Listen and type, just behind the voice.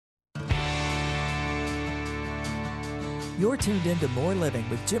You're tuned in to More Living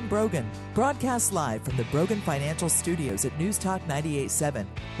with Jim Brogan, broadcast live from the Brogan Financial Studios at News Talk 98.7,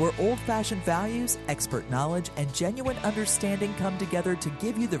 where old-fashioned values, expert knowledge, and genuine understanding come together to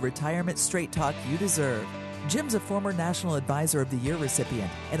give you the retirement straight talk you deserve. Jim's a former National Advisor of the Year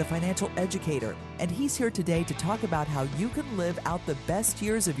recipient and a financial educator, and he's here today to talk about how you can live out the best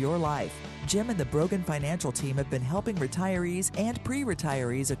years of your life. Jim and the Brogan Financial team have been helping retirees and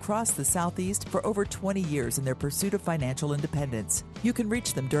pre-retirees across the Southeast for over 20 years in their pursuit of financial independence. You can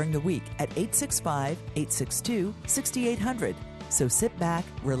reach them during the week at 865-862-6800. So sit back,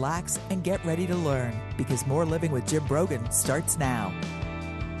 relax, and get ready to learn, because More Living with Jim Brogan starts now.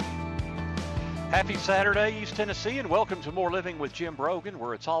 Happy Saturday, East Tennessee, and welcome to More Living with Jim Brogan,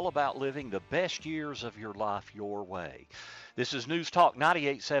 where it's all about living the best years of your life your way. This is News Talk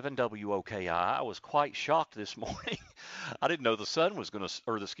 98.7 WOKI. I was quite shocked this morning. I didn't know the snow was going to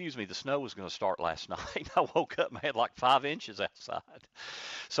start last night. I woke up and had like 5 inches outside.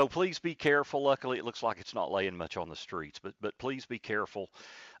 So please be careful. Luckily, it looks like it's not laying much on the streets, but please be careful.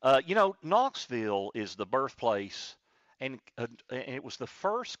 Knoxville is the birthplace, and it was the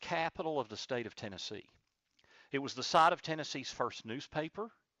first capital of the state of Tennessee. It was the site of Tennessee's first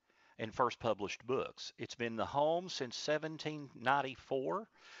newspaper and first published books. It's been the home since 1794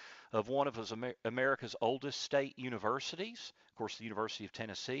 of one of America's oldest state universities, of course, the University of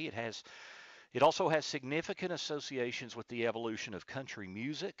Tennessee. It also has significant associations with the evolution of country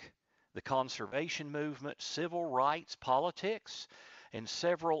music, the conservation movement, civil rights, politics, and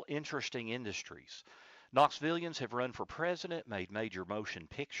several interesting industries. Knoxvillians have run for president, made major motion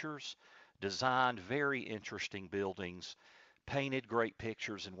pictures, designed very interesting buildings, painted great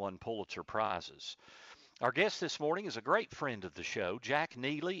pictures, and won Pulitzer Prizes. Our guest this morning is a great friend of the show. Jack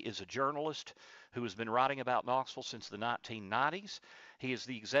Neely is a journalist who has been writing about Knoxville since the 1990s. He is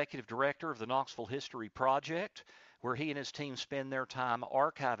the executive director of the Knoxville History Project, where he and his team spend their time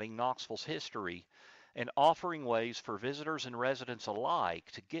archiving Knoxville's history and offering ways for visitors and residents alike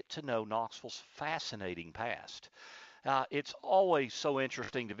to get to know Knoxville's fascinating past. It's always so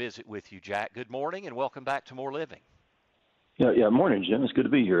interesting to visit with you, Jack. Good morning and welcome back to More Living. Yeah. Morning, Jim. It's good to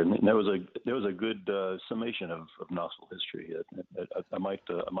be here. And that was a good summation of Knoxville history. I might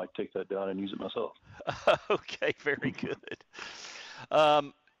take that down and use it myself. Okay, very good.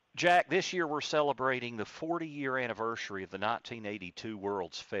 Jack, this year we're celebrating the 40-year anniversary of the 1982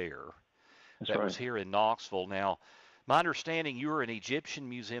 World's Fair. That was here in Knoxville. Now, my understanding, you were an Egyptian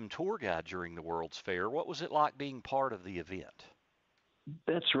museum tour guide during the World's Fair. What was it like being part of the event?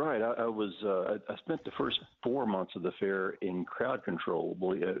 That's right. I spent the first 4 months of the fair in crowd control,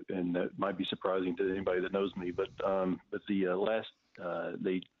 and that might be surprising to anybody that knows me. But the last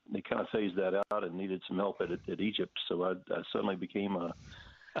they kind of phased that out and needed some help at Egypt, so I suddenly became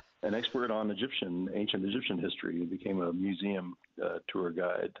an expert on ancient Egyptian history, and became a museum tour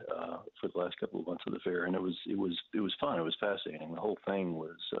guide for the last couple of months of the fair, and it was fun. It was fascinating. The whole thing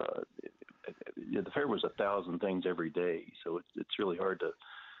was the fair was 1,000 things every day, so it's really hard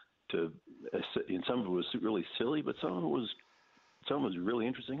to. And some of it was really silly, but some was really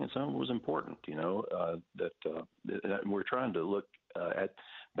interesting, and some of it was important. That we're trying to look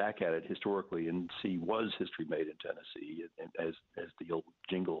back at it historically and see, was history made in Tennessee, as the old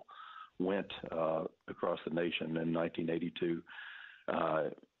jingle went across the nation in 1982.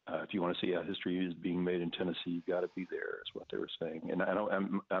 If you want to see how history is being made in Tennessee, you've got to be there, is what they were saying. And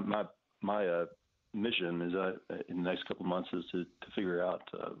my mission is in the next couple of months is to figure out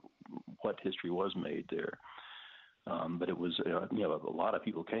what history was made there. But it was, a lot of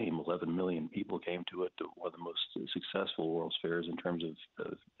people came. 11 million people came to it. One of the most successful World's Fairs in terms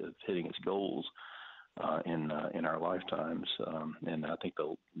of hitting its goals in our lifetimes. And I think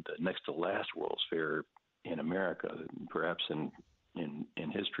the next to last World's Fair in America, perhaps in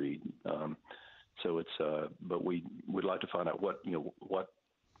history. So it's, but we'd like to find out what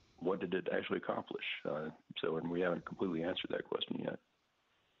did it actually accomplish. And we haven't completely answered that question yet.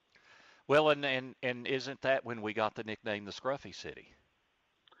 Well, and isn't that when we got the nickname the Scruffy City?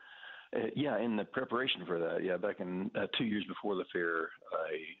 In the preparation for that, back in 2 years before the fair,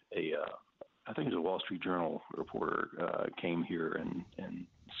 I think it was a Wall Street Journal reporter came here and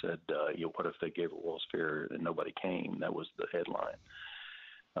said, what if they gave a World's Fair and nobody came? That was the headline.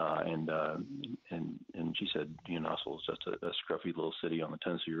 And she said, Knoxville is just a scruffy little city on the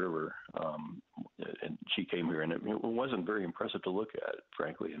Tennessee River. And she came here, and it wasn't very impressive to look at,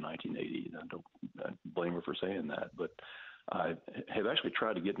 frankly, in 1980. I don't blame her for saying that, but I have actually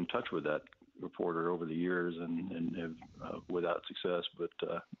tried to get in touch with that reporter over the years, and have without success. But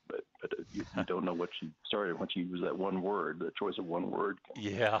you don't know what you started once you use that one word. The choice of one word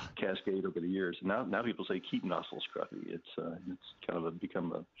can cascade over the years. Now people say keep Knoxville scruffy. It's kind of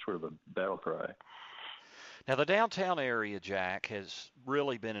become a sort of a battle cry. Now, the downtown area, Jack, has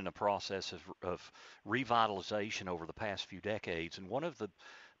really been in a process of revitalization over the past few decades. And one of the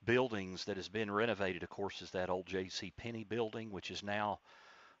buildings that has been renovated, of course, is that old J.C. Penney building, which is now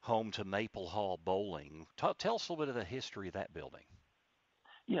home to Maple Hall Bowling. Tell us a little bit of the history of that building.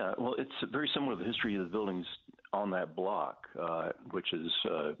 Yeah, well, it's very similar to the history of the buildings on that block, which is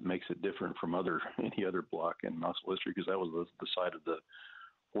makes it different from any other block in Knoxville history, because that was the site of the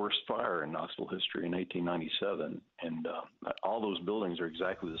worst fire in Knoxville history in 1897, and all those buildings are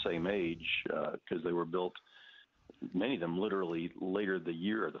exactly the same age because they were built, many of them literally later the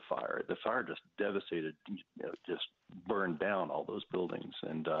year of the fire. The fire just devastated, just burned down all those buildings,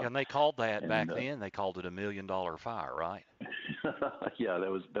 and they called that back then. They called it $1 million fire, right? Yeah, that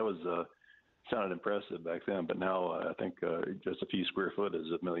was sounded impressive back then, but now I think just a few square foot is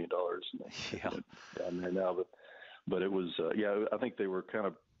 $1 million. Yeah, down there now, but it was I think they were kind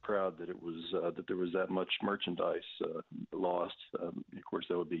of proud that it was that there was that much merchandise lost. Of course,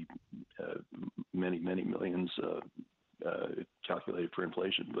 that would be many millions calculated for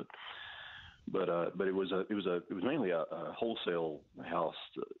inflation, but it was mainly a wholesale house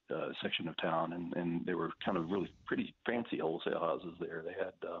section of town, and they were kind of really pretty fancy wholesale houses there. They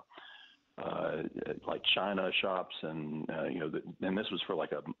had like china shops, and and this was for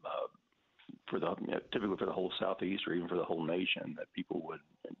like typically for the whole Southeast, or even for the whole nation, that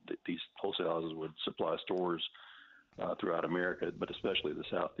these wholesale houses would supply stores throughout America, but especially the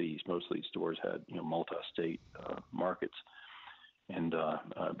Southeast. Most of these stores had multi-state markets, and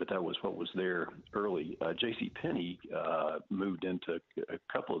but that was what was there early. J.C. Penney moved into a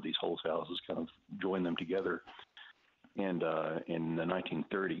couple of these wholesale houses, kind of joined them together, and in the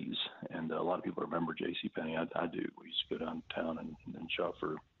 1930s, and a lot of people remember J.C. Penney. I do. We used to go downtown and shop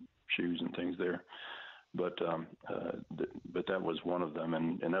for shoes and things there, but that was one of them,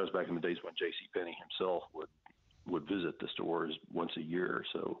 and that was back in the days when J.C. Penney himself would visit the stores once a year.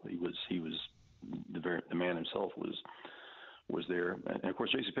 So he was the man himself was there, and of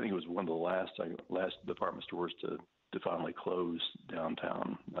course J.C. Penney was one of the last department stores to finally close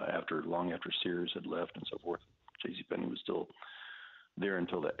downtown long after Sears had left and so forth. J.C. Penney was still there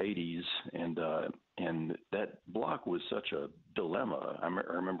until the 80s, and that block was such a dilemma. I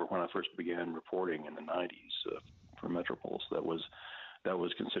remember when I first began reporting in the 90s for Metropulse, that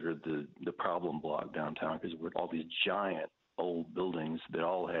was considered the problem block downtown, because there were all these giant old buildings that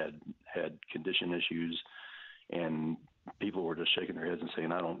all had condition issues, and people were just shaking their heads and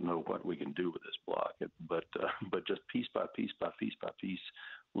saying, "I don't know what we can do with this block." But just piece by piece by piece by piece,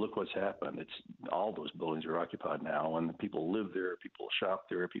 look what's happened. It's all those buildings are occupied now, and people live there, people shop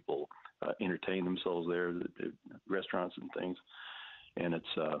there, people entertain themselves there, the restaurants and things. And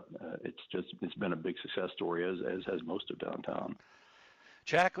it's been a big success story, as has most of downtown.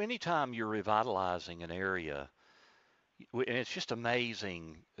 Jack, anytime you're revitalizing an area, and it's just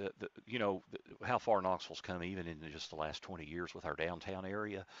amazing, how far Knoxville's come, even in just the last 20 years with our downtown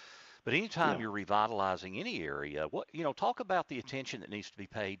area. But anytime you're revitalizing any area, talk about the attention that needs to be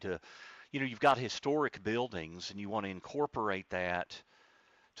paid to, you've got historic buildings and you want to incorporate that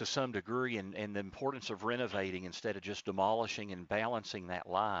to some degree, and the importance of renovating instead of just demolishing, and balancing that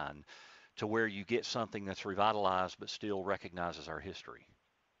line to where you get something that's revitalized but still recognizes our history.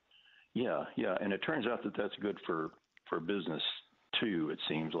 Yeah, and it turns out that that's good for business too. It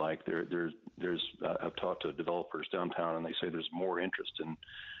seems like there's I've talked to developers downtown, and they say there's more interest in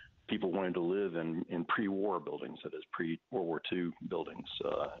people wanting to live in pre-war buildings, that is pre-World War II buildings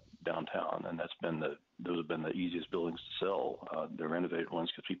downtown, and those have been the easiest buildings to sell. The renovated ones,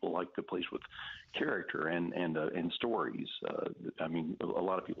 because people like a place with character and stories. I mean, a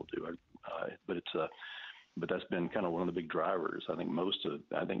lot of people do, but that's been kind of one of the big drivers. I think most of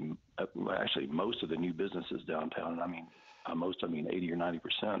the new businesses downtown, and I mean 80 or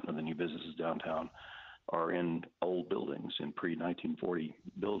 90% of the new businesses downtown are in old buildings, in pre-1940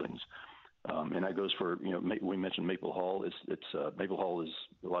 buildings, and that goes for we mentioned Maple Hall. Maple Hall is,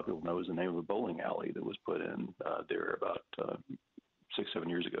 a lot of people know, is the name of a bowling alley that was put in there about 6-7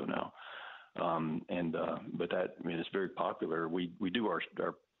 years ago now, but that, it's very popular. We do our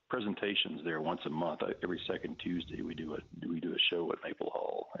presentations there once a month. Every second Tuesday we do a show at Maple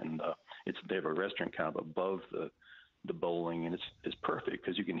Hall, and they have a restaurant kind of above the bowling, and it's perfect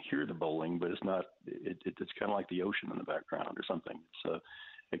because you can hear the bowling, but it's not. It's kind of like the ocean in the background or something.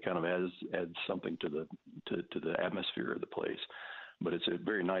 It kind of adds something to the atmosphere of the place. but it's a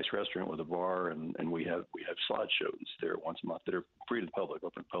very nice restaurant with a bar, and we have slideshows there once a month that are free to the public,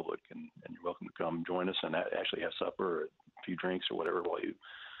 open to the public, and you're welcome to come join us and actually have supper or a few drinks or whatever while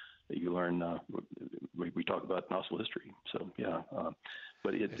you learn. We talk about Knoxville history, so yeah.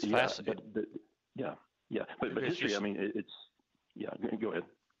 But it's fascinating. But history. Just, I mean, it's yeah. Go ahead.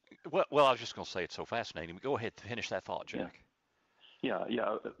 Well, I was just going to say it's so fascinating. Go ahead, finish that thought, Jack. Yeah.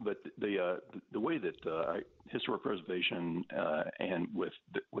 But the way that historic preservation and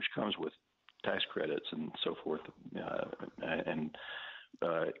which comes with tax credits and so forth, and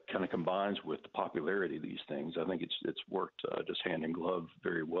kind of combines with the popularity of these things, I think it's worked just hand in glove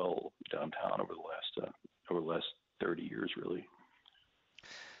very well downtown over the last 30 years, really.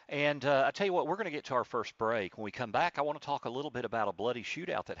 And I tell you what, we're going to get to our first break. When we come back, I want to talk a little bit about a bloody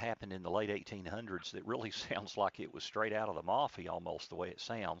shootout that happened in the late 1800s that really sounds like it was straight out of the mafia almost, the way it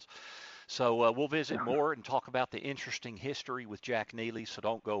sounds. So we'll visit more and talk about the interesting history with Jack Neely, so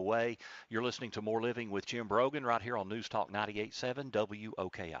don't go away. You're listening to More Living with Jim Brogan right here on News Talk 98.7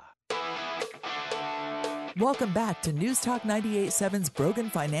 WOKI. Welcome back to News Talk 98.7's Brogan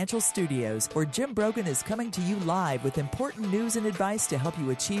Financial Studios, where Jim Brogan is coming to you live with important news and advice to help you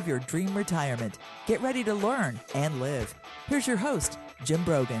achieve your dream retirement. Get ready to learn and live. Here's your host, Jim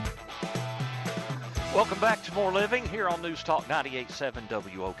Brogan. Welcome back to More Living here on News Talk 98.7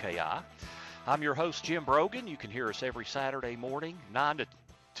 WOKI. I'm your host, Jim Brogan. You can hear us every Saturday morning, 9 to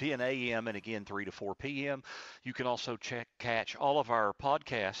 10 a.m. and again 3 to 4 p.m. You can also catch all of our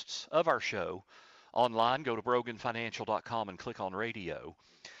podcasts of our show online. Go to broganfinancial.com and click on radio.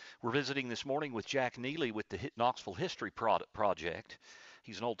 We're visiting this morning with Jack Neely with the Knoxville History Project.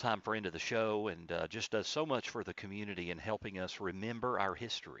 He's an old-time friend of the show and just does so much for the community in helping us remember our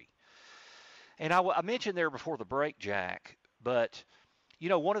history. And I mentioned there before the break, Jack, but you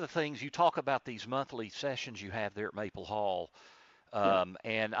know, one of the things you talk about these monthly sessions you have there at Maple Hall,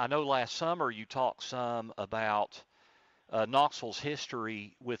 and I know last summer you talked some about Knoxville's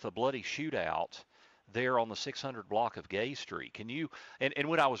history with a bloody shootout there on the 600 block of Gay Street. Can you, and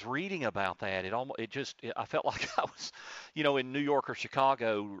when I was reading about that, I felt like I was, you know, in New York or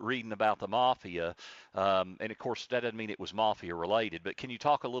Chicago reading about the mafia. And of course, that doesn't mean it was mafia related, but can you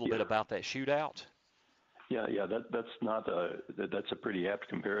talk a little bit about that shootout? Yeah, that's a pretty apt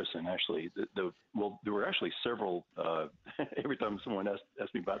comparison, actually. Well, there were actually several. Every time someone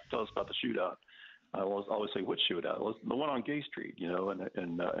asked me tell us about the shootout, I always say, which shootout? Well, the one on Gay Street, you know, and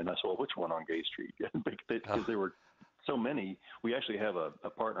I said, well, which one on Gay Street? Because there were so many. We actually have a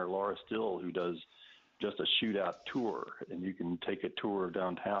partner, Laura Still, who does just a shootout tour, and you can take a tour of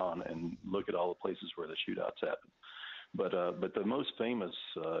downtown and look at all the places where the shootouts happen. But the most famous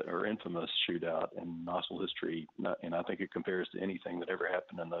or infamous shootout in Knoxville history, and I think it compares to anything that ever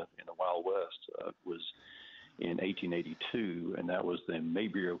happened in the Wild West, was in 1882, and that was the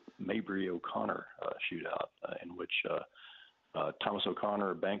Mabry O'Connor shootout, in which Thomas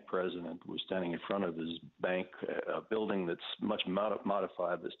O'Connor, a bank president, was standing in front of his bank, a building that's much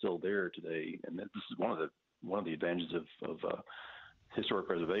modified but still there today. And this is one of the advantages of historic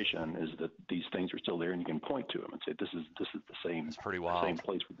preservation, is that these things are still there, and you can point to them and say, this is the same. It's pretty wild. Same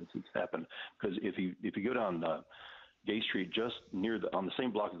place where this has happened. Because if you go down Gay Street, just on the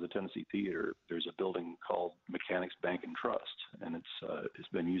same block as the Tennessee Theater, there's a building called Mechanics Bank and Trust, and it's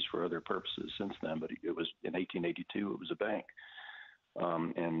been used for other purposes since then. But it was in 1882. It was a bank,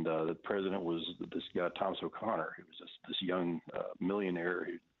 and the president was this guy Thomas O'Connor. He was this young millionaire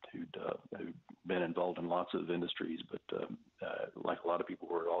who'd been involved in lots of industries, but like a lot of people,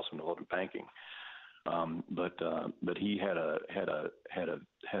 were also involved in banking. But he had a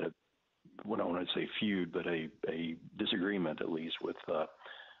what I want to say feud, but a disagreement at least with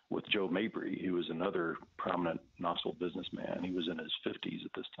Joe Mabry, who was another prominent Knoxville businessman. He was in his 50s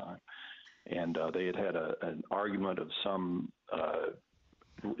at this time, and they had an argument of some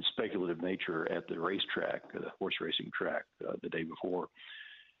speculative nature at the racetrack, the horse racing track, the day before.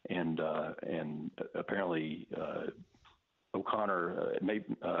 And apparently O'Connor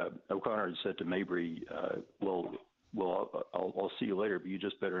had said to Mabry, well, I'll see you later, but you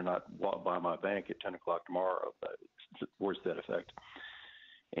just better not walk by my bank at 10 o'clock tomorrow. Words to that effect.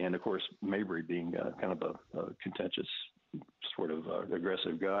 And of course, Mabry, being kind of a contentious, sort of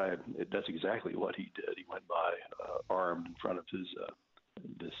aggressive guy, that's exactly what he did. He went by armed in front of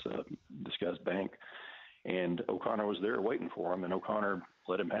this guy's bank. And O'Connor was there waiting for him, and O'Connor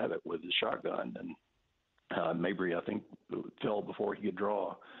let him have it with his shotgun. And Mabry, I think, fell before he could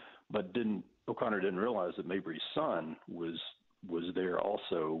draw, but O'Connor didn't realize that Mabry's son was there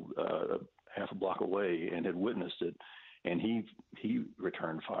also, half a block away, and had witnessed it. And he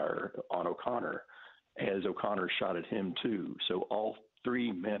returned fire on O'Connor, as O'Connor shot at him too. So all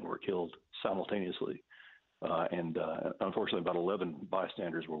three men were killed simultaneously. And unfortunately, about 11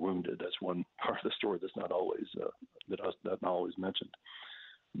 bystanders were wounded. That's one part of the story that's not always not always mentioned.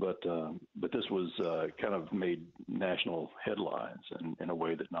 But this was kind of made national headlines in a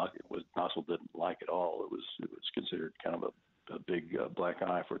way that Knoxville didn't like at all. It was considered kind of a big black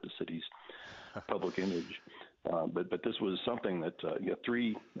eye for the city's public image. But this was something that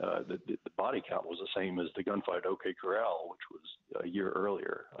the body count was the same as the gunfight at OK Corral, which was a year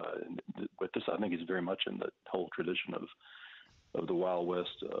earlier. But this, I think, is very much in the whole tradition of the Wild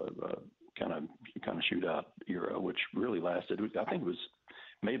West kind of shootout era, which really lasted. I think it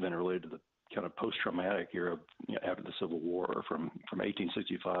may have been related to the kind of post-traumatic era after the Civil War, from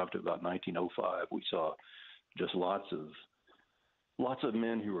 1865 to about 1905. We saw just lots of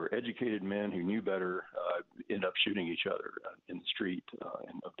men who were educated men who knew better end up shooting each other in the street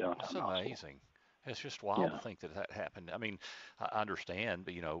of downtown. That's Knoxville. Amazing. It's just wild to think that happened. I mean, I understand,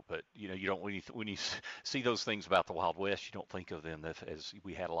 but you don't when you see those things about the Wild West, you don't think of them as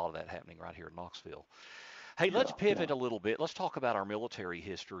we had a lot of that happening right here in Knoxville. Hey, let's pivot a little bit. Let's talk about our military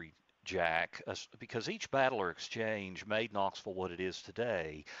history, Jack, because each battle or exchange made Knoxville what it is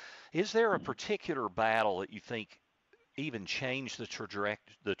today. Is there a particular battle that you think even changed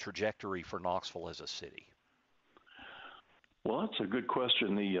the trajectory for Knoxville as a city? Well, that's a good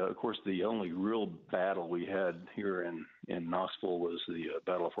question. Of course, the only real battle we had here in Knoxville was the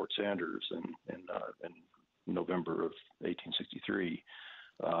Battle of Fort Sanders in November of 1863,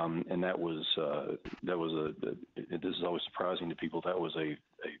 and this is always surprising to people. That was a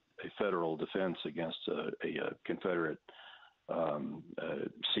federal defense against a Confederate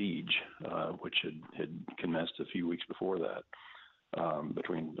siege, which had commenced a few weeks before that,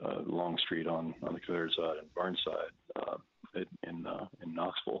 between Longstreet on the Confederate side and Burnside in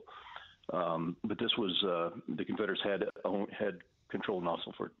Knoxville. But this was the Confederates had controlled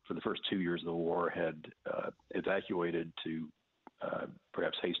Knoxville for the first 2 years of the war, had evacuated to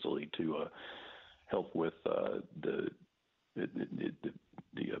perhaps hastily to help with the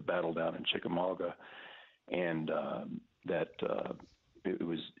battle down in Chickamauga, and that it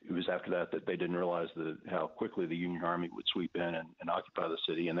was after that they didn't realize how quickly the Union Army would sweep in and occupy the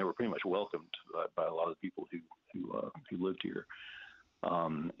city, and they were pretty much welcomed by a lot of the people who lived here,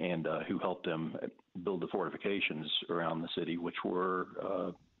 and who helped them build the fortifications around the city, which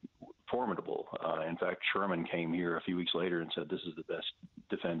were formidable. In fact, Sherman came here a few weeks later and said, "This is the best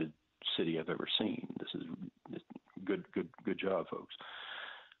defended city I've ever seen. This is good job, folks."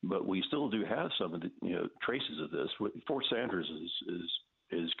 But we still do have some of the traces of this. Fort Sanders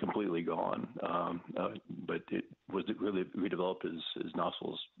is completely gone, but it was really redeveloped as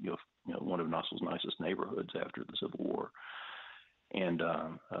Knoxville's one of Knoxville's nicest neighborhoods after the Civil War. And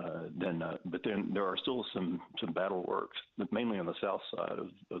but then there are still some battle works, mainly on the south side of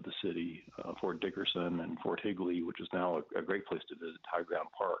the city, Fort Dickerson and Fort Higley, which is now a great place to visit. High Ground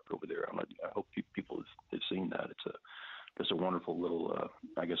Park over there. I hope people have seen that. It's a wonderful little,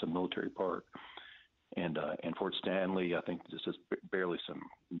 I guess, a military park. And Fort Stanley, I think there's just barely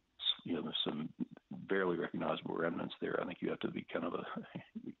some barely recognizable remnants there. I think you have to be kind of a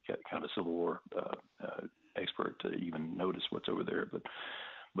Civil War expert to even notice what's over there.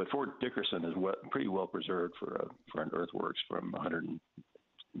 But Fort Dickerson is pretty well preserved for an earthworks from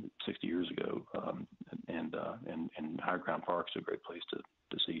 160 years ago, and High Ground Park is a great place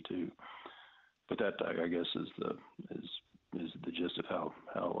to see too. But that, I guess, is the gist of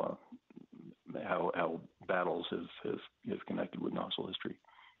how battles have connected with Knoxville history.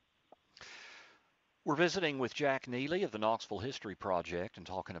 We're visiting with Jack Neely of the Knoxville History Project and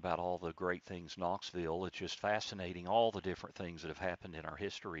talking about all the great things Knoxville. It's just fascinating, all the different things that have happened in our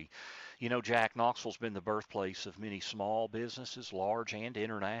history. Jack, Knoxville's been the birthplace of many small businesses, large and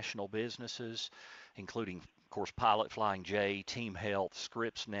international businesses, including, of course, Pilot Flying J, Team Health,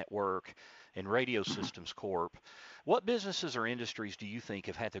 Scripps Network, and Radio Systems Corp. What businesses or industries do you think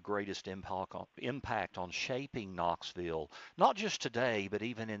have had the greatest impact on shaping Knoxville, not just today, but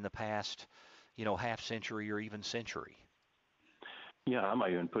even in the past half century or even century? Yeah, I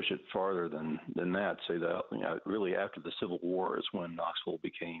might even push it farther than that. Say that really after the Civil War is when Knoxville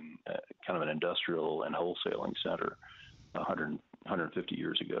became kind of an industrial and wholesaling center, 150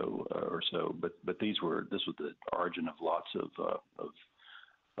 years ago or so. But this was the origin of lots of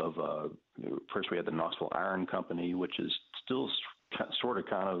first we had the Knoxville Iron Company, which is still sort of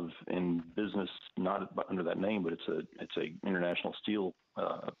kind of in business, not under that name, but it's a international steel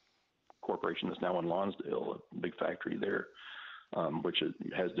corporation that's now in Lonsdale, a big factory there, which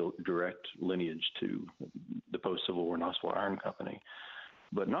has direct lineage to the post-Civil War Knoxville Iron Company.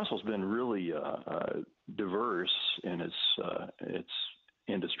 But Knoxville's been really diverse in its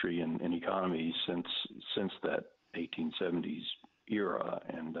industry and economy since that 1870s era,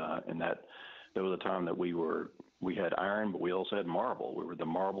 and that there was a time that we had iron, but we also had marble. We were the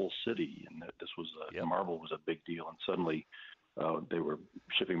marble city, and this was marble was a big deal. And suddenly, they were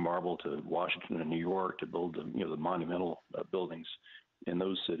shipping marble to Washington and New York to build the monumental buildings in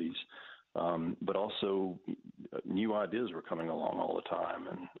those cities. But also, new ideas were coming along all the time,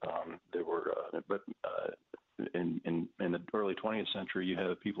 and there were. In the early 20th century, you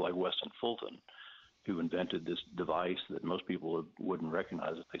had people like Weston Fulton, who invented this device that most people wouldn't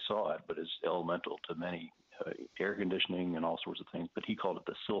recognize if they saw it, but is elemental to many air conditioning and all sorts of things. But he called it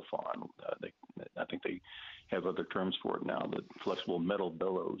the Sylphon. I think they have other terms for it now. The flexible metal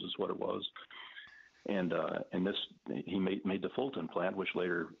bellows is what it was. And this he made the Fulton plant, which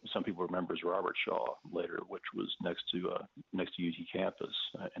later some people remember as Robert Shaw later, which was next to UT campus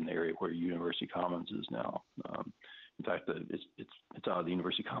in the area where University Commons is now. In fact, it's out of the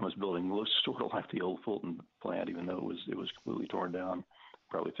University Commons building. It looks sort of like the old Fulton plant, even though it was completely torn down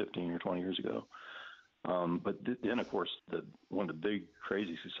probably 15 or 20 years ago. But then, of course, one of the big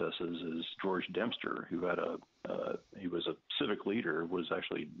crazy successes is George Dempster, who he was a civic leader, was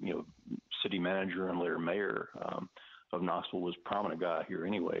actually city manager and later mayor of Knoxville, was a prominent guy here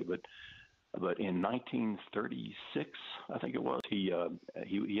anyway. But in 1936, I think it was, he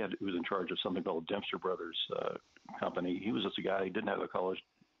was in charge of something called Dempster Brothers Company. He was just a guy. He didn't have a college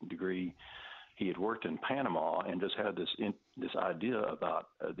degree. He had worked in Panama and just had this idea about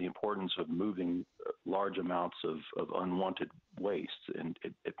the importance of moving large amounts of unwanted waste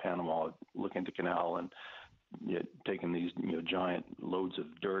at Panama, looking at the canal and taking these giant loads of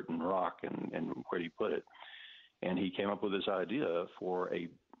dirt and rock and where do you put it? And he came up with this idea for a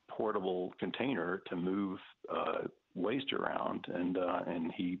portable container to move waste around, and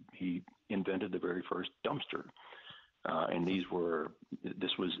he invented the very first dumpster. And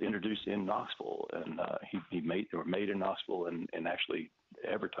this was introduced in Knoxville, and they were made in Knoxville and actually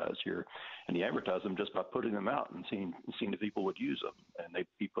advertised here. And he advertised them just by putting them out and seeing if people would use them. And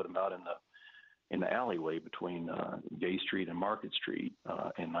he put them out in the alleyway between Gay Street and Market Street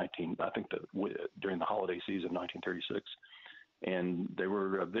during the holiday season, 1936. And they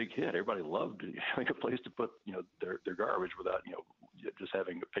were a big hit. Everybody loved having a place to put their garbage without just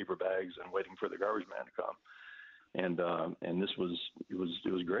having paper bags and waiting for the garbage man to come. And this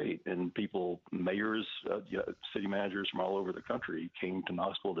was great. And mayors, city managers from all over the country came to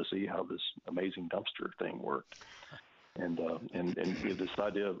Knoxville to see how this amazing dumpster thing worked. And this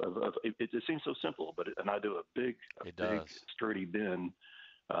idea of it seems so simple, but an idea of a big sturdy bin,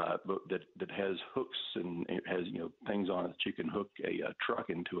 but that has hooks and it has things on it that you can hook a truck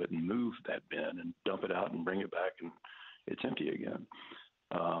into it and move that bin and dump it out and bring it back, and it's empty again.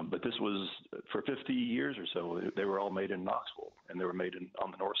 But this was for 50 years or so. They were all made in Knoxville, and they were made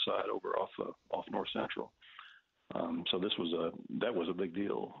on the north side over off North Central. So that was a big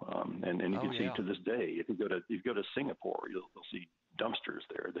deal. And you can see to this day, if you go to Singapore, you'll see dumpsters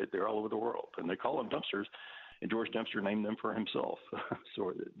there. They're all over the world, and they call them dumpsters. And George Dempster named them for himself.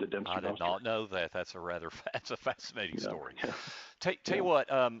 So the Dempster. I did not know that. That's a fascinating story. Yeah. Tell you what,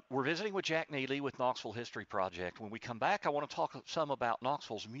 we're visiting with Jack Neely with Knoxville History Project. When we come back, I want to talk some about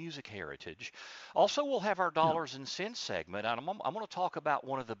Knoxville's music heritage. Also, we'll have our dollars and cents segment, and I'm going to talk about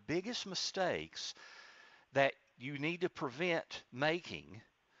one of the biggest mistakes that you need to prevent making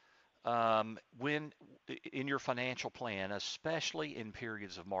when in your financial plan, especially in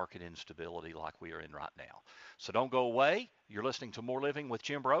periods of market instability like we are in right now. So don't go away. You're listening to More Living with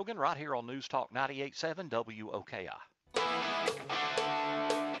Jim Brogan right here on News Talk 98.7 WOKI.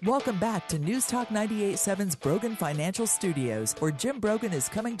 Welcome back to News Talk 98.7's Brogan Financial Studios, where Jim Brogan is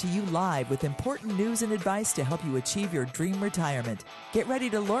coming to you live with important news and advice to help you achieve your dream retirement. Get ready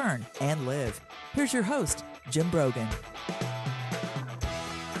to learn and live. Here's your host, Jim Brogan.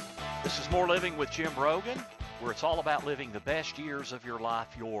 This is More Living with Jim Brogan, where it's all about living the best years of your life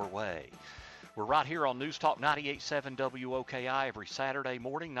your way. We're right here on News Talk 98.7 WOKI every Saturday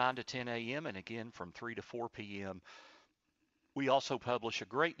morning, 9 to 10 a.m., and again from 3 to 4 p.m. We also publish a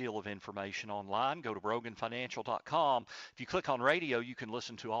great deal of information online. Go to broganfinancial.com. If you click on radio, you can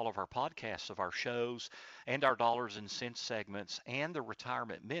listen to all of our podcasts of our shows and our dollars and cents segments and the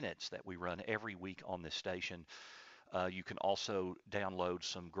retirement minutes that we run every week on this station. You can also download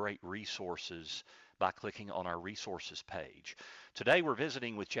some great resources by clicking on our resources page. Today we're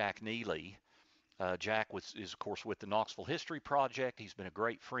visiting with Jack Neely. Jack is, of course, with the Knoxville History Project. He's been a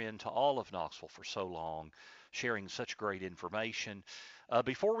great friend to all of Knoxville for so long, sharing such great information.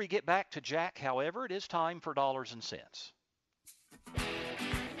 Before we get back to Jack, however, it is time for dollars and cents.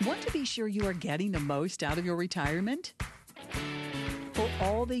 Want to be sure you are getting the most out of your retirement? For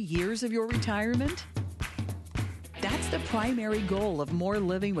all the years of your retirement? That's the primary goal of More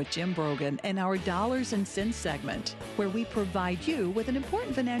Living with Jim Brogan and our Dollars and Cents segment, where we provide you with an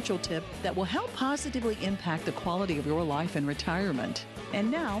important financial tip that will help positively impact the quality of your life in retirement. And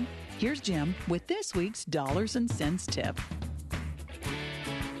now, here's Jim with this week's Dollars and Cents tip.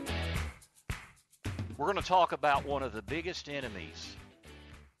 We're going to talk about one of the biggest enemies,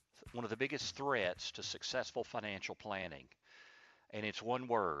 one of the biggest threats to successful financial planning, and it's one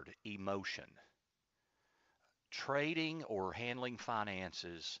word: emotion. Trading or handling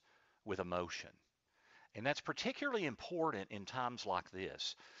finances with emotion. And that's particularly important in times like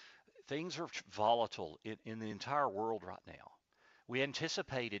this. Things are volatile in the entire world right now. We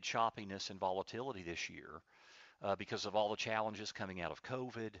anticipated choppiness and volatility this year because of all the challenges coming out of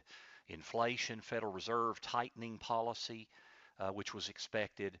COVID, inflation, Federal Reserve tightening policy, which was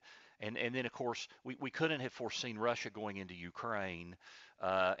expected. And then, of course, we couldn't have foreseen Russia going into Ukraine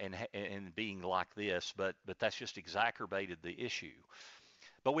and being like this, but that's just exacerbated the issue.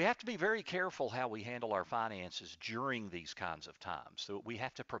 But we have to be very careful how we handle our finances during these kinds of times. So we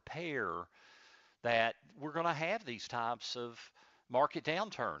have to prepare that we're going to have these types of market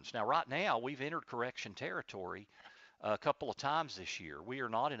downturns. Now, right now, we've entered correction territory a couple of times this year. We are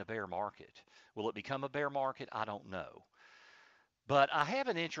not in a bear market. Will it become a bear market? I don't know. But I have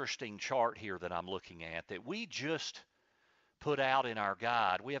an interesting chart here that I'm looking at that we just put out in our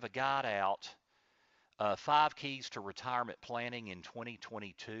guide. We have a guide out, 5 Keys to Retirement Planning in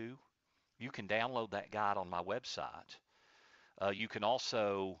 2022. You can download that guide on my website. You can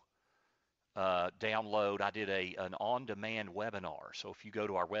also download, I did an on-demand webinar. So if you go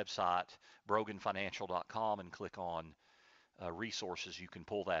to our website, broganfinancial.com, and click on resources, you can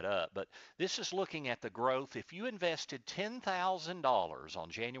pull that up. But this is looking at the growth. If you invested $10,000 on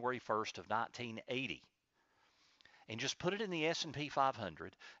January 1st of 1980 and just put it in the S&P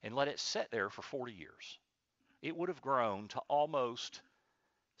 500 and let it sit there for 40 years, it would have grown to almost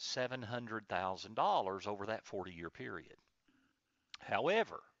 $700,000 over that 40-year period.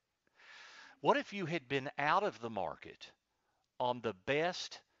 However, what if you had been out of the market on the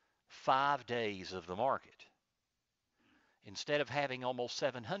best 5 days of the market? Instead of having almost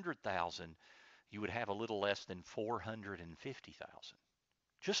 700,000, you would have a little less than 450,000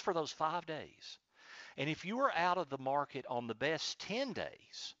 just for those 5 days. And if you were out of the market on the best 10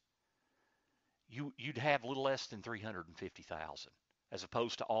 days, you'd have a little less than 350,000 as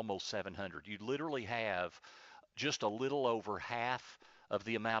opposed to almost 700. You'd literally have just a little over half of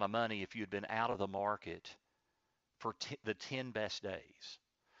the amount of money if you'd been out of the market for the 10 best days.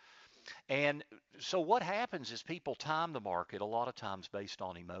 And so what happens is people time the market a lot of times based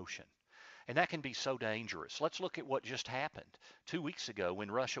on emotion. And that can be so dangerous. Let's look at what just happened 2 weeks ago when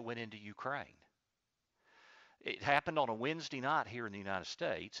Russia went into Ukraine. It happened on a Wednesday night here in the United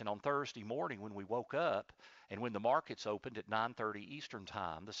States, and on Thursday morning when we woke up and when the markets opened at 9:30 Eastern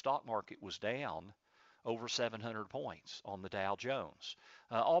Time, the stock market was down over 700 points on the Dow Jones,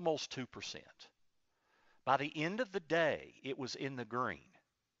 almost 2%. By the end of the day, it was in the green.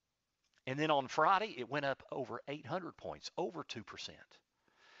 And then on Friday, it went up over 800 points, over 2%.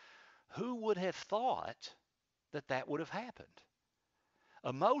 Who would have thought that that would have happened?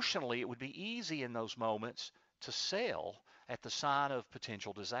 Emotionally, it would be easy in those moments to sell at the sign of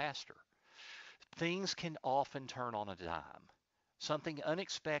potential disaster. Things can often turn on a dime. Something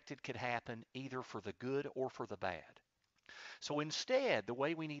unexpected could happen either for the good or for the bad. So instead, the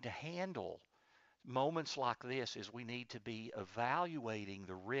way we need to handle moments like this is we need to be evaluating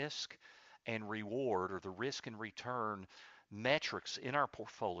the risk and reward, or the risk and return metrics in our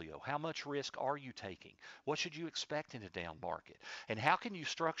portfolio. How much risk are you taking? What should you expect in a down market? And how can you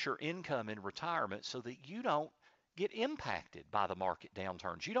structure income in retirement so that you don't get impacted by the market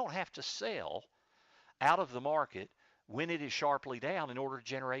downturns? You don't have to sell out of the market when it is sharply down in order to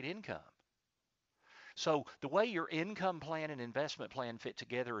generate income. So the way your income plan and investment plan fit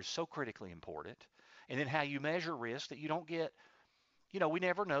together is so critically important. And then how you measure risk, that you don't get, we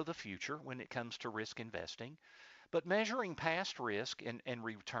never know the future when it comes to risk investing. But measuring past risk and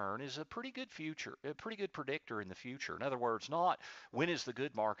return is a pretty good predictor in the future. In other words, not when is the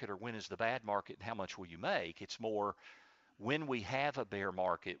good market or when is the bad market and how much will you make. It's more when we have a bear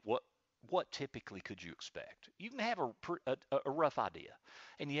market, what typically could you expect? You can have a rough idea.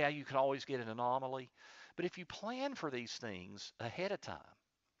 And yeah, you can always get an anomaly. But if you plan for these things ahead of time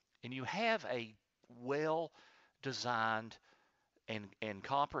and you have a well-designed and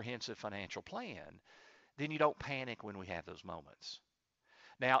comprehensive financial plan, then you don't panic when we have those moments.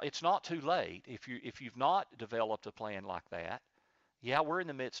 Now, it's not too late. If you've not developed a plan like that, Yeah, we're in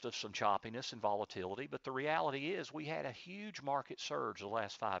the midst of some choppiness and volatility, but the reality is we had a huge market surge the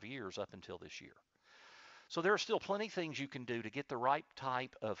last 5 years up until this year. So there are still plenty of things you can do to get the right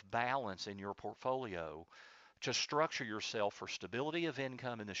type of balance in your portfolio to structure yourself for stability of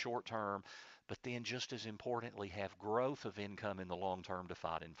income in the short term, but then just as importantly, have growth of income in the long term to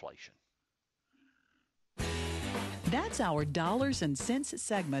fight inflation. That's our Dollars and Cents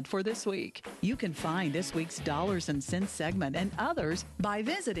segment for this week. You can find this week's Dollars and Cents segment and others by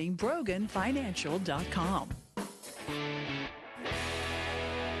visiting BroganFinancial.com.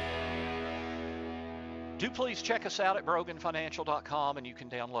 Do please check us out at BroganFinancial.com, and you can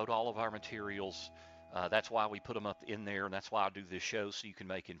download all of our materials. That's why we put them up in there, and that's why I do this show, so you can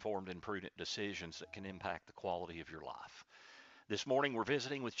make informed and prudent decisions that can impact the quality of your life. This morning we're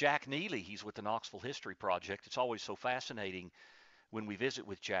visiting with Jack Neely. He's with the Knoxville History Project. It's always so fascinating when we visit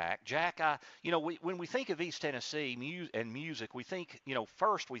with Jack. Jack, when we think of East Tennessee and music, we think,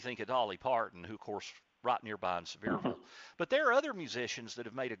 first we think of Dolly Parton, who, of course, right nearby in Sevierville. But there are other musicians that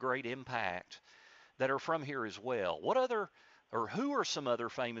have made a great impact that are from here as well. Who are some other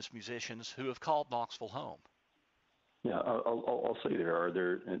famous musicians who have called Knoxville home? Yeah, I'll say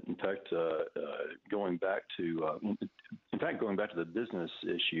in fact, going back to the business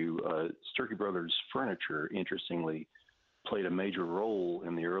issue, Sturkey Brothers Furniture, interestingly, played a major role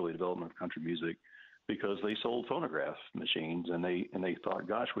in the early development of country music because they sold phonograph machines, and they thought,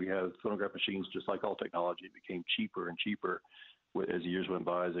 gosh, we have phonograph machines. Just like all technology, it became cheaper and cheaper as the years went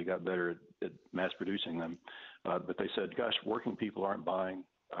by, as they got better at mass producing them. But they said, gosh, working people aren't buying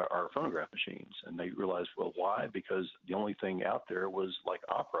our phonograph machines. And they realized, well, why? Because the only thing out there was like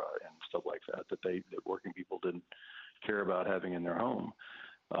opera and stuff like that that working people didn't care about having in their home.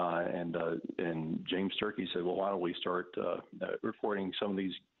 And James Sturkey said, well, why don't we start recording some of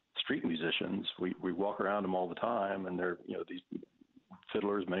these street musicians? We walk around them all the time, and they're these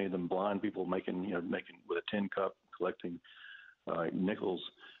fiddlers, many of them blind people, making with a tin cup, collecting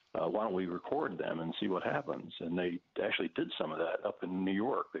nickels. Why don't we record them and see what happens? And they actually did some of that up in New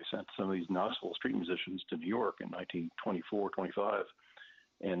York. They sent some of these Knoxville street musicians to New York in 1924, 25,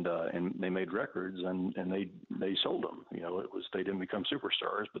 and they made records, and they sold them. They didn't become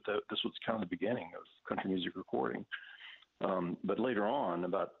superstars, but this was kind of the beginning of country music recording. But later on,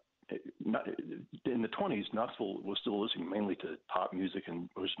 in the 20s, Knoxville was still listening mainly to pop music, and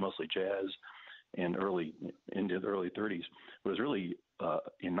it was mostly jazz. And into the early 30s, it was really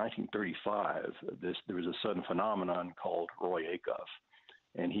in 1935. There was a sudden phenomenon called Roy Acuff,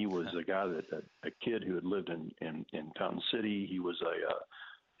 and he was a guy a kid who had lived in Fountain City.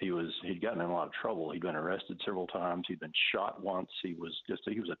 He'd gotten in a lot of trouble. He'd been arrested several times. He'd been shot once. He was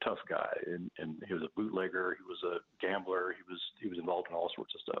a tough guy, and he was a bootlegger. He was a gambler. He was involved in all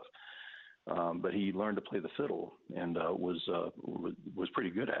sorts of stuff. But he learned to play the fiddle and was pretty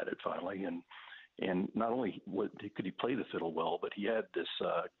good at it finally. And not only could he play the fiddle well, but he had this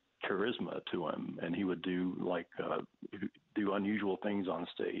charisma to him, and he would do unusual things on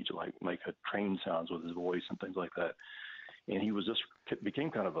stage, like make train sounds with his voice and things like that. And he became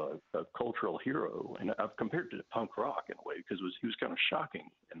kind of a cultural hero, and I've compared it to punk rock in a way, because he was kind of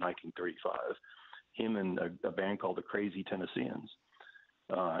shocking in 1935. Him and a band called the Crazy Tennesseans.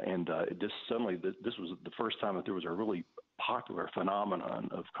 This was the first time that there was a really popular phenomenon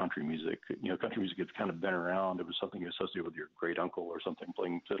of country music. Country music had kind of been around. It was something associated with your great uncle or something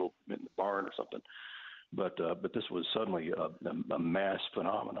playing fiddle in the barn or something. But this was suddenly a mass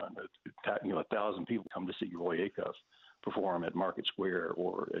phenomenon. 1,000 people come to see Roy Acuff perform at Market Square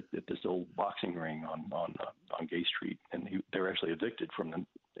or at this old boxing ring on Gay Street, and they were actually evicted from the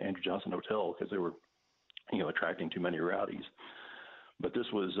Andrew Johnson Hotel because they were attracting too many rowdies. But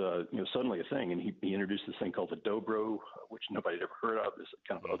this was, suddenly a thing, and he introduced this thing called the dobro, which nobody had ever heard of. This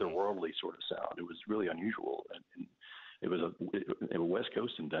kind of otherworldly sort of sound. It was really unusual, and it was a West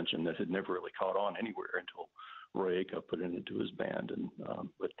Coast invention that had never really caught on anywhere until Roy Acuff put it into his band. And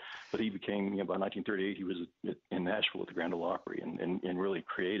but he became, by 1938, he was in Nashville at the Grand Ole Opry, and really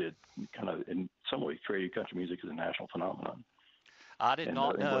created in some ways created country music as a national phenomenon. I did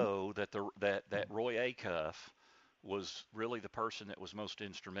not know that Roy Acuff was really the person that was most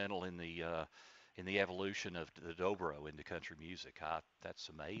instrumental in the evolution of the dobro into country music. That's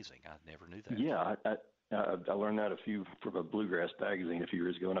amazing. I never knew that. Yeah, I learned that from a bluegrass magazine a few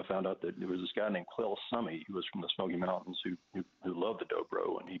years ago, and I found out that there was this guy named Clell Summey who was from the Smoky Mountains who loved the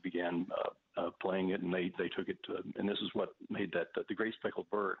dobro, and he began playing it, and they took it to, and this is what made that the Gray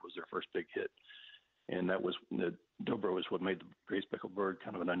Speckled Bird was their first big hit. And that was the dobro is what made the Gray Speckled Bird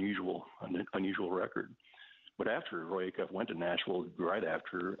kind of an unusual record. But after Roy Acuff went to Nashville, right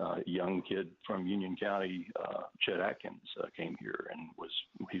after, a young kid from Union County, Chet Atkins, came here and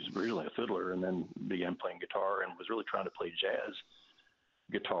he's originally a fiddler and then began playing guitar and was really trying to play jazz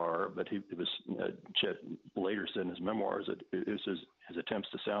guitar. But Chet later said in his memoirs that it was his attempts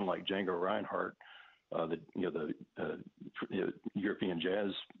to sound like Django Reinhardt, the European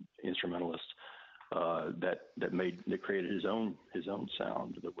jazz instrumentalist, that created his own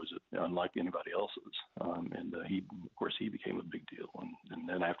sound that was unlike anybody else's, and he became a big deal. And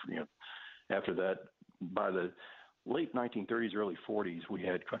then after that, by the late 1930s, early 40s, we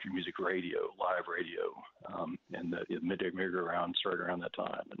had country music radio, live radio, and the Midday Merry-Go-Round started around that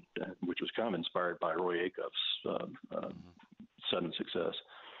time, and which was kind of inspired by Roy Acuff's sudden success.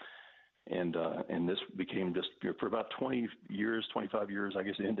 And this became just for about 20 years, 25 years, I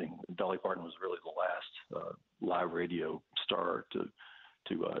guess, ending. Dolly Parton was really the last live radio star to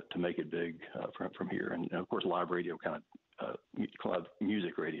make it big from here. And of course, live radio live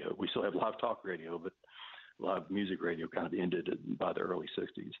music radio. We still have live talk radio, but live music radio kind of ended by the early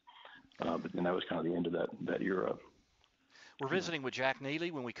 60s. But then that was kind of the end of that era. We're visiting with Jack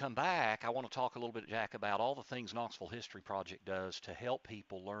Neely. When we come back, I want to talk a little bit, Jack, about all the things Knoxville History Project does to help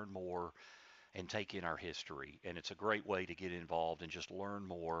people learn more and take in our history. And it's a great way to get involved and just learn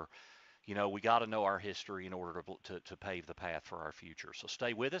more. You know, we got to know our history in order to pave the path for our future. So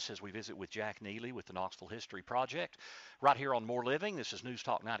stay with us as we visit with Jack Neely with the Knoxville History Project right here on More Living. This is News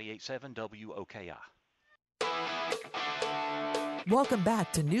Talk 98.7 WOKI. Welcome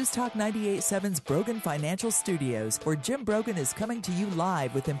back to News Talk 98.7's Brogan Financial Studios, where Jim Brogan is coming to you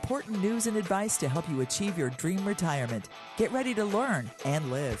live with important news and advice to help you achieve your dream retirement. Get ready to learn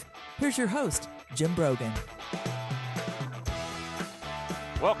and live. Here's your host, Jim Brogan.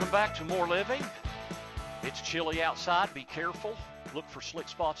 Welcome back to More Living. It's chilly outside. Be careful. Look for slick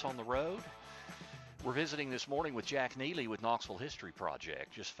spots on the road. We're visiting this morning with Jack Neely with Knoxville History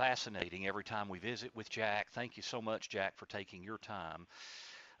Project. Just fascinating every time we visit with Jack. Thank you so much, Jack, for taking your time.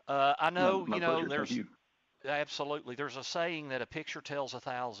 I know, my pleasure. Thank you. Absolutely. There's a saying that a picture tells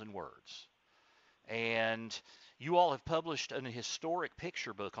 1,000 words. And you all have published an historic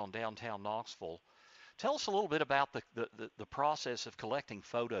picture book on downtown Knoxville. Tell us a little bit about the process of collecting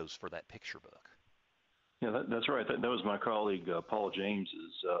photos for that picture book. Yeah, that's right. That was my colleague Paul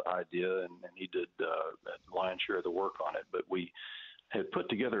James's idea, and he did a lion's share of the work on it. But we had put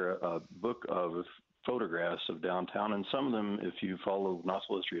together a book of photographs of downtown, and some of them, if you follow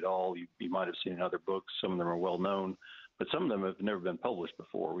Knoxville history at all, you might have seen in other books. Some of them are well known, but some of them have never been published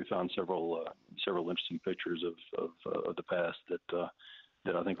before. We found several interesting pictures of the past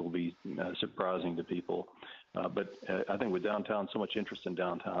that I think will be surprising to people. But I think with downtown, so much interest in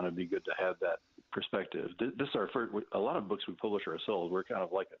downtown, it'd be good to have that perspective. This is our first. A lot of books we publish ourselves. We're kind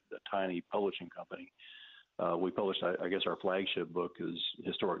of like a tiny publishing company. We published, I guess, our flagship book is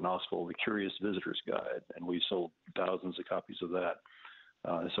Historic Knoxville: The Curious Visitor's Guide, and we've sold thousands of copies of that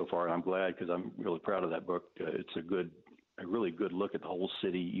so far. And I'm glad because I'm really proud of that book. It's a really good look at the whole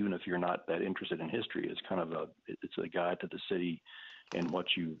city, even if you're not that interested in history. It's a guide to the city and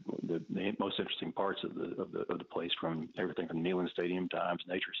the most interesting parts of the place, from everything from Neyland Stadium to Imes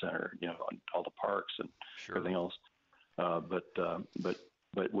Nature Center, all the parks and everything else.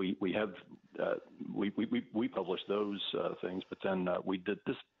 But we have we published those things, but then we did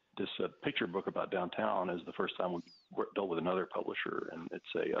this picture book about downtown is the first time we dealt with another publisher, and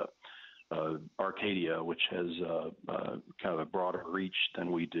it's Arcadia, which has kind of a broader reach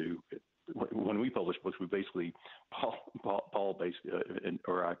than we do. When we publish books, we basically Paul basically,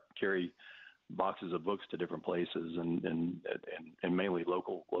 or I carry boxes of books to different places, and mainly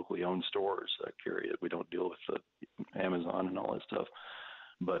locally owned stores carry it. We don't deal with Amazon and all that stuff,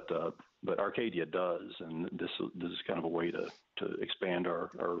 but Arcadia does, and this is kind of a way to expand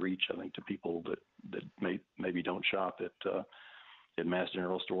our reach, I think, to people that maybe don't shop at Mass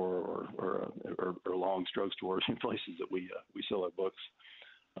General Store or Long's Drug Stores and places that we sell our books.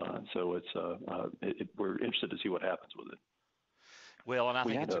 So we're interested to see what happens with it. Well, and I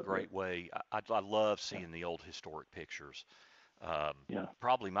think it's a great way. I love seeing the old historic pictures.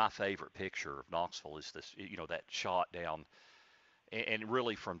 Probably my favorite picture of Knoxville is this, that shot down, and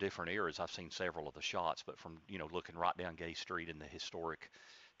really from different eras. I've seen several of the shots, but from, looking right down Gay Street in the historic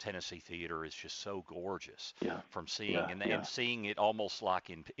Tennessee Theater is just so gorgeous from seeing, and seeing it almost like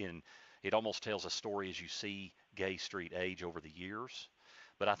in it almost tells a story as you see Gay Street age over the years.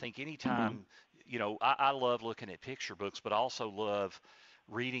 But I think anytime, I love looking at picture books, but I also love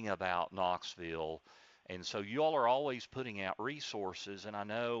reading about Knoxville. And so you all are always putting out resources. And I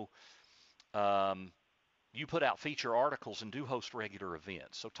know you put out feature articles and do host regular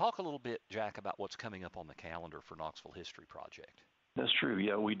events. So talk a little bit, Jack, about what's coming up on the calendar for Knoxville History Project. That's true.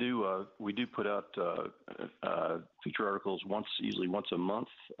 Yeah, we do put out feature articles usually once a month,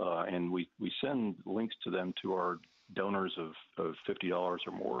 and we send links to them to our donors of $50 or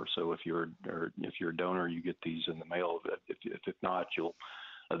more. So if you're a donor, you get these in the mail. If not, you'll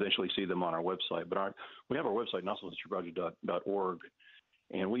eventually see them on our website. But we have our website, knoxvillehistoryproject.org,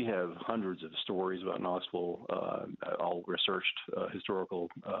 and we have hundreds of stories about Knoxville, all researched historical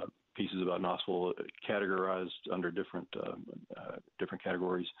pieces about Knoxville, categorized under different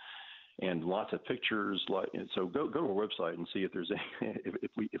categories, and lots of pictures. So go to our website and see if there's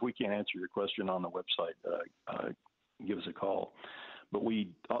if we can't answer your question on the website, give us a call. But we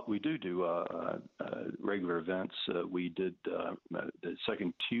do regular events. We did the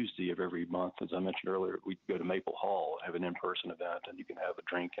second Tuesday of every month, as I mentioned earlier. We go to Maple Hall, have an in-person event, and you can have a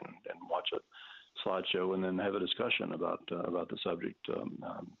drink and watch a slideshow, and then have a discussion about the subject.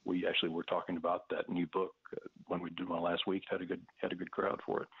 We actually were talking about that new book when we did one last week. Had a good crowd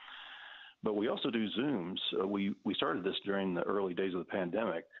for it. But we also do Zooms. We started this during the early days of the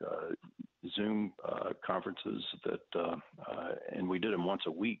pandemic, Zoom conferences and we did them once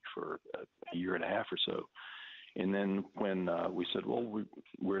a week for a year and a half or so. And then when we said, well,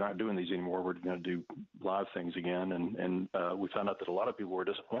 we're not doing these anymore, we're going to do live things again, and we found out that a lot of people were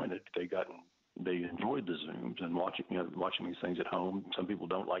disappointed. They enjoyed the Zooms and watching these things at home. Some people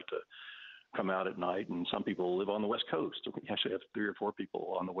don't like to come out at night, and some people live on the West Coast. We actually have 3 or 4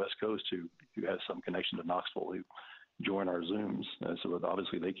 people on the West Coast who have some connection to Knoxville who join our Zooms. So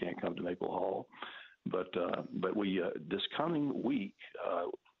obviously they can't come to Maple Hall. But we this coming week,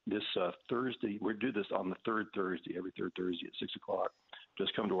 this Thursday, we do this on the third Thursday, every third Thursday at 6 o'clock.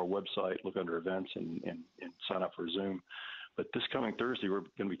 Just come to our website, look under events, and sign up for Zoom. But this coming Thursday, we're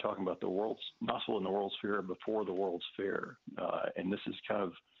going to be talking about Knoxville and the World's Fair before the World's Fair. And this is kind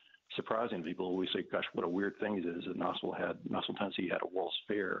of surprising to people. We say, gosh, what a weird thing it is that Knoxville, Tennessee had a World's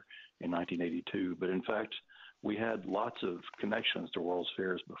Fair in 1982. But in fact, we had lots of connections to World's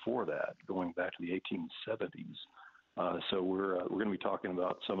Fairs before that, going back to the 1870s. So we're going to be talking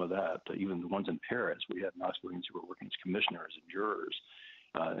about some of that, even the ones in Paris. We had Knoxvillians who were working as commissioners and jurors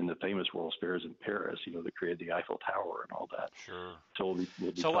in the famous World's Fairs in Paris, that created the Eiffel Tower and all that. Sure. So we'll be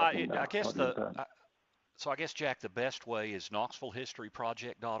So I guess, Jack, the best way is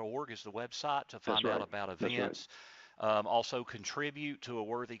knoxvillehistoryproject.org is the website to find out about events. Right. Also contribute to a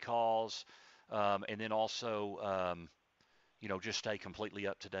worthy cause, and then also, just stay completely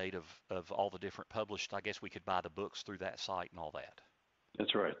up to date of all the different published. I guess we could buy the books through that site and all that.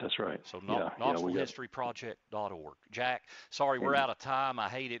 That's right. So knoxvillehistoryproject.org. Jack, sorry, we're out of time. I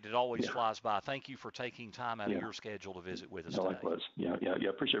hate it. It always flies by. Thank you for taking time out of your schedule to visit with us today. Likewise. Yeah.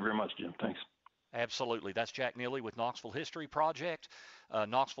 Appreciate it very much, Jim. Thanks. Absolutely. That's Jack Neely with Knoxville History Project,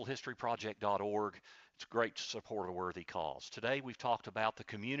 knoxvillehistoryproject.org. It's great to support a worthy cause. Today we've talked about the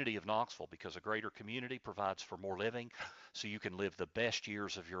community of Knoxville, because a greater community provides for more living, so you can live the best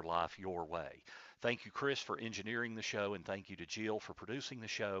years of your life your way. Thank you, Chris, for engineering the show, and thank you to Jill for producing the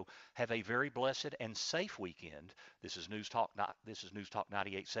show. Have a very blessed and safe weekend. This is News Talk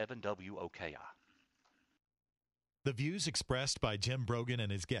 98.7 WOKI. The views expressed by Jim Brogan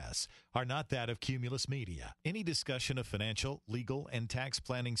and his guests are not that of Cumulus Media. Any discussion of financial, legal, and tax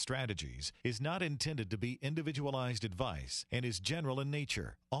planning strategies is not intended to be individualized advice and is general in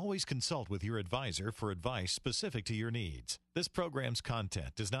nature. Always consult with your advisor for advice specific to your needs. This program's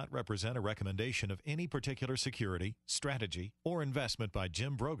content does not represent a recommendation of any particular security, strategy, or investment by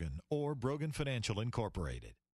Jim Brogan or Brogan Financial Incorporated.